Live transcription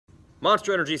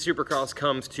Monster Energy Supercross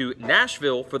comes to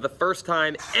Nashville for the first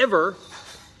time ever,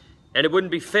 and it wouldn't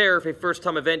be fair if a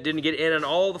first-time event didn't get in on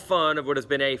all the fun of what has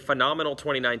been a phenomenal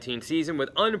 2019 season with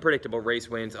unpredictable race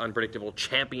wins, unpredictable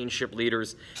championship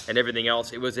leaders, and everything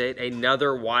else. It was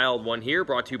another wild one here,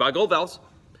 brought to you by Gold Valves.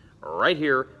 Right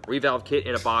here, revalve kit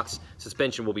in a box.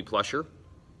 Suspension will be plusher,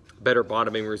 better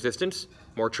bottoming resistance,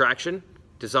 more traction,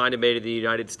 designed and made in the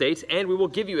United States, and we will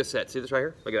give you a set. See this right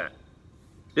here? Look at that.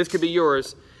 This could be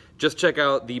yours. Just check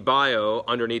out the bio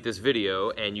underneath this video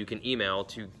and you can email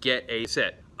to get a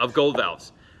set of Gold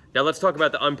Valves. Now let's talk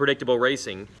about the unpredictable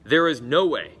racing. There was no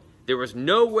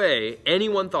way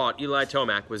anyone thought Eli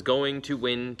Tomac was going to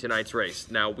win tonight's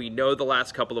race. Now we know the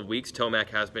last couple of weeks Tomac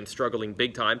has been struggling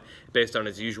big time based on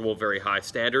his usual very high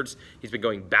standards. He's been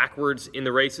going backwards in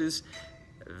the races.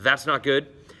 That's not good.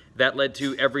 That led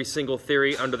to every single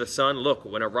theory under the sun. Look,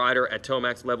 when a rider at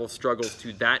Tomac's level struggles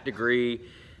to that degree,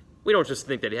 we don't just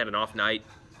think that he had an off night.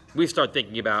 We start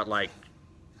thinking about like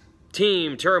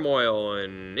team turmoil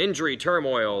and injury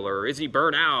turmoil, or is he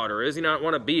burnt out, or is he not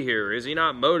want to be here? Is he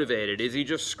not motivated? Is he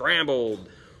just scrambled?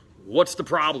 What's the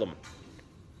problem?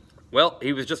 Well,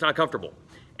 he was just not comfortable.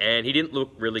 And he didn't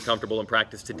look really comfortable in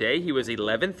practice today. He was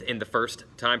 11th in the first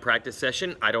time practice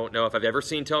session. I don't know if I've ever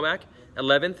seen Tomac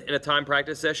 11th in a time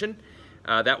practice session.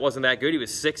 That wasn't that good. He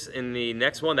was 6th in the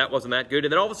next one. That wasn't that good.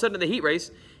 And then all of a sudden in the heat race,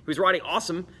 he was riding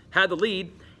awesome, had the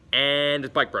lead, and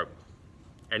his bike broke.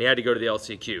 And he had to go to the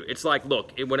LCQ. It's like,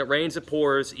 look, when it rains, it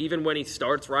pours. Even when he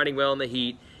starts riding well in the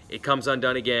heat, it comes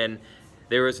undone again.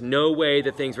 There is no way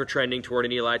that things were trending toward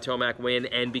an Eli Tomac win,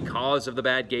 and because of the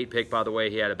bad gate pick, by the way,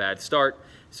 he had a bad start.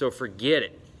 So forget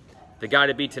it. The guy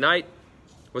to beat tonight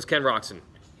was Ken Roczen.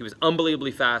 He was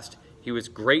unbelievably fast. He was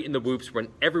great in the whoops when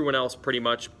everyone else pretty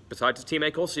much, besides his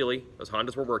teammate Cole Seeley, those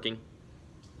Hondas were working.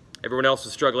 Everyone else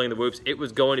was struggling in the whoops. It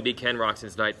was going to be Ken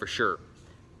Roczen's night for sure.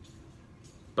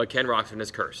 But Ken Roczen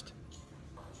is cursed.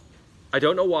 I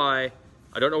don't know why.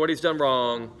 I don't know what he's done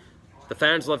wrong. The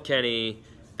fans love Kenny.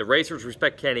 The racers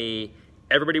respect Kenny.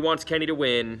 Everybody wants Kenny to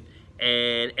win.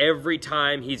 And every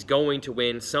time he's going to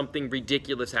win, something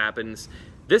ridiculous happens.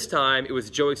 This time, it was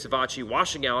Joey Savatgy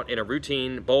washing out in a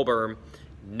routine bull berm.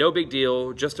 No big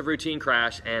deal, just a routine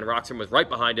crash, and Roczen was right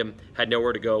behind him, had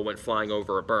nowhere to go, went flying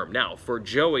over a berm. Now, for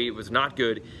Joey, it was not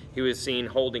good. He was seen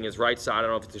holding his right side. I don't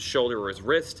know if it's his shoulder or his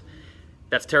wrist.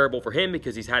 That's terrible for him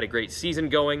because he's had a great season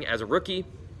going as a rookie.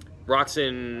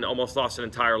 Roczen almost lost an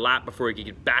entire lap before he could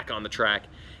get back on the track,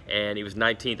 and he was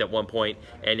 19th at one point.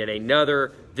 And in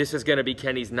another, this is going to be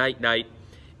Kenny's night,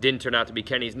 didn't turn out to be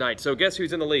Kenny's night. So guess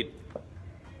who's in the lead?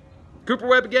 Cooper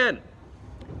Webb again.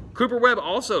 Cooper Webb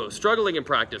also struggling in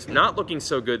practice, not looking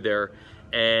so good there,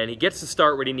 and he gets to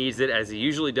start when he needs it, as he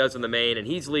usually does in the main, and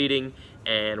he's leading,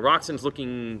 and Roczen's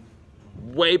looking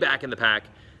way back in the pack.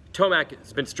 Tomac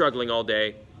has been struggling all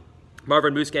day.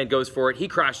 Marvin Musquin goes for it. He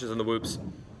crashes in the whoops.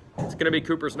 It's going to be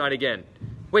Cooper's night again.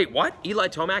 Wait, what? Eli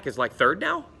Tomac is like third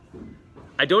now?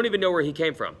 I don't even know where he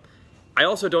came from. I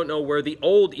also don't know where the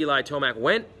old Eli Tomac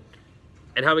went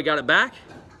and how he got it back,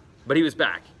 but he was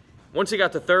back. Once he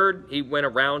got to third, he went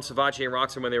around Savatgy and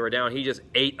Roczen when they were down. He just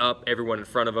ate up everyone in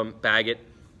front of him, Baggett,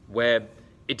 Webb.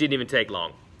 It didn't even take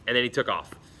long, and then he took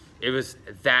off. It was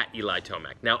that Eli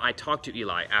Tomac. Now, I talked to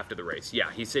Eli after the race.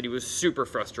 Yeah, he said he was super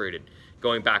frustrated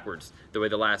going backwards the way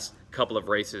the last couple of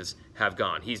races have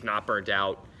gone. He's not burnt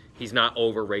out. He's not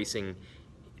over racing.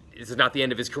 This is not the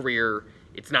end of his career.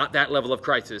 It's not that level of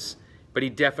crisis, but he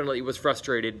definitely was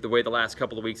frustrated the way the last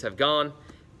couple of weeks have gone.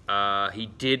 He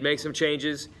did make some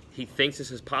changes. He thinks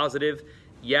this is positive.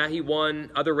 Yeah, he won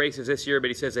other races this year, but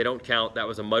he says they don't count. That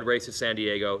was a mud race at San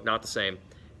Diego, not the same.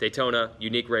 Daytona,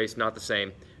 unique race, not the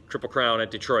same. Triple Crown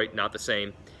at Detroit, not the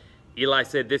same. Eli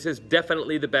said this is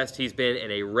definitely the best he's been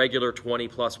in a regular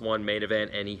 20+1 main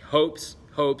event, and he hopes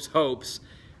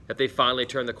that they finally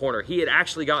turn the corner. He had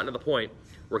actually gotten to the point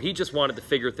where he just wanted to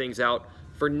figure things out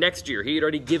for next year. He had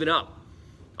already given up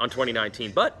on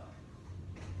 2019, but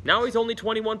now he's only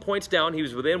 21 points down. He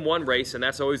was within one race, and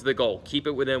that's always the goal. Keep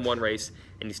it within one race,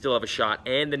 and you still have a shot.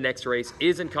 And the next race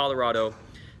is in Colorado,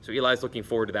 so Eli's looking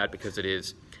forward to that because it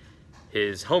is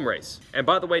his home race. And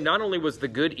by the way, not only was the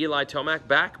good Eli Tomac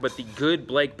back, but the good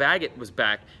Blake Baggett was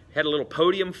back. Had a little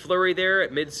podium flurry there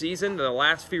at mid-season. The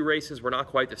last few races were not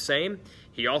quite the same.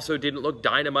 He also didn't look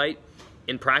dynamite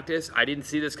in practice. I didn't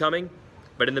see this coming.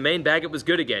 But in the main, Baggett was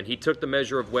good again. He took the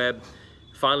measure of Webb,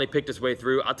 finally picked his way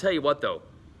through. I'll tell you what, though.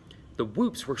 The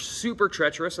whoops were super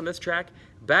treacherous on this track.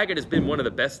 Baggett has been one of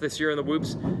the best this year in the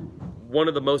whoops. One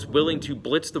of the most willing to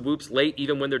blitz the whoops late,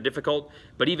 even when they're difficult.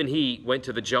 But even he went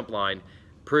to the jump line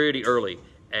pretty early.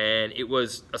 And it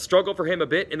was a struggle for him a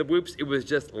bit in the whoops. It was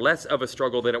just less of a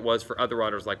struggle than it was for other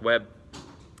riders like Webb.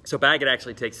 So Baggett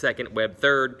actually takes second, Webb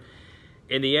third.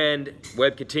 In the end,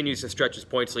 Webb continues to stretch his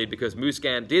points lead because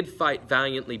Weege did fight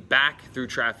valiantly back through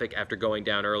traffic after going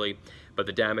down early, but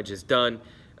the damage is done.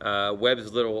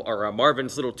 Marvin's little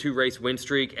 2-race win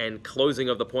streak and closing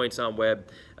of the points on Webb,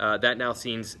 that now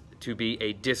seems to be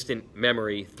a distant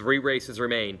memory. 3 races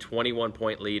remain,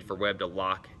 21-point lead for Webb to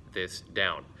lock this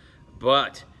down.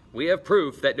 But we have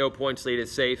proof that no points lead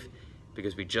is safe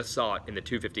because we just saw it in the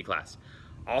 250 class.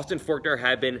 Austin Forkner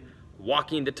had been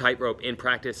walking the tightrope in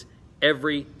practice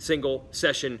every single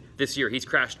session this year. He's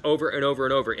crashed over and over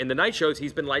and over. In the night shows,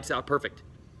 he's been lights out perfect.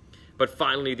 But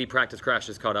finally, the practice crash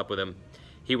has caught up with him.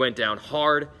 He went down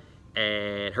hard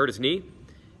and hurt his knee,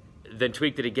 then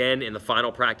tweaked it again in the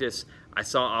final practice. I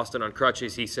saw Austin on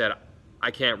crutches. He said,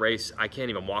 I can't race. I can't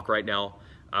even walk right now.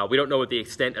 We don't know what the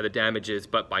extent of the damage is,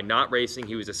 but by not racing,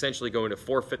 he was essentially going to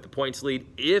forfeit the points lead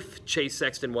if Chase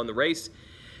Sexton won the race.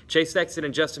 Chase Sexton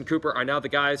and Justin Cooper are now the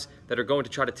guys that are going to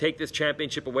try to take this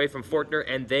championship away from Forkner,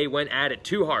 and they went at it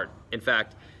too hard. In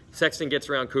fact, Sexton gets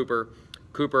around Cooper.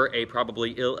 Cooper, a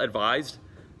probably ill-advised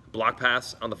block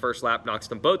pass on the first lap, knocks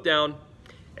them both down.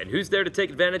 And who's there to take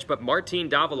advantage but Martin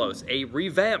Davalos, a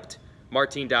revamped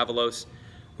Martin Davalos,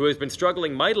 who has been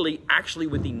struggling mightily, actually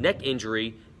with the neck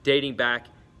injury dating back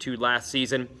to last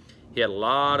season. He had a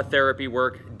lot of therapy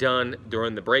work done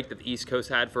during the break that the East Coast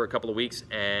had for a couple of weeks,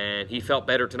 and he felt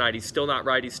better tonight. He's still not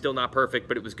right, he's still not perfect,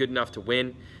 but it was good enough to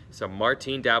win. So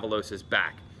Martin Davalos is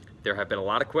back. There have been a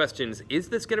lot of questions. Is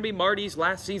this going to be Marty's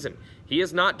last season? He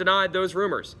has not denied those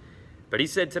rumors. But he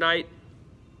said tonight,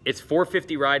 it's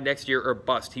 450 ride next year or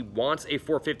bust. He wants a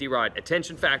 450 ride.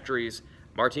 Attention factories,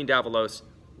 Martin Davalos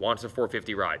wants a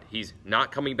 450 ride. He's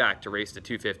not coming back to race the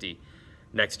 250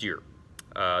 next year.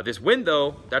 This win,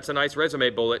 though, that's a nice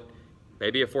resume bullet.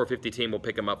 Maybe a 450 team will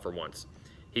pick him up for once.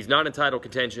 He's not in title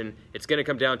contention. It's going to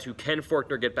come down to can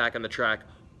Forkner get back on the track,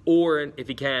 or if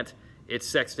he can't, it's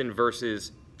Sexton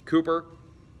versus Cooper.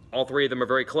 All 3 of them are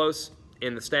very close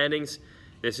in the standings.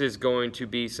 This is going to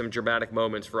be some dramatic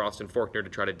moments for Austin Forkner to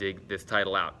try to dig this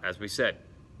title out. As we said,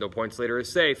 no points leader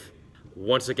is safe.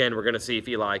 Once again, we're going to see if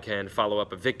Eli can follow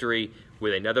up a victory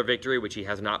with another victory, which he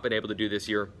has not been able to do this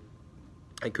year.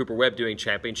 And Cooper Webb doing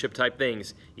championship-type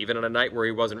things, even on a night where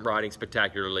he wasn't riding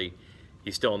spectacularly,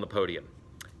 he's still on the podium.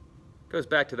 Goes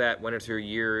back to that when it's your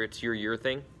year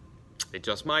thing. It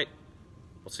just might.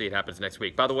 We'll see. It happens next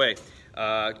week. By the way,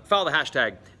 follow the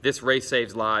hashtag, This Race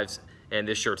Saves Lives, and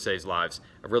This Shirt Saves Lives.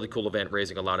 A really cool event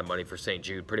raising a lot of money for St.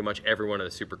 Jude. Pretty much everyone in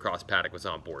the Supercross paddock was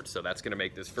on board, so that's going to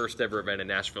make this first ever event in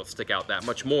Nashville stick out that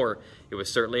much more. It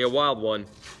was certainly a wild one.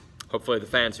 Hopefully the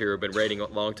fans here who have been waiting a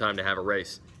long time to have a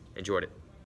race enjoyed it.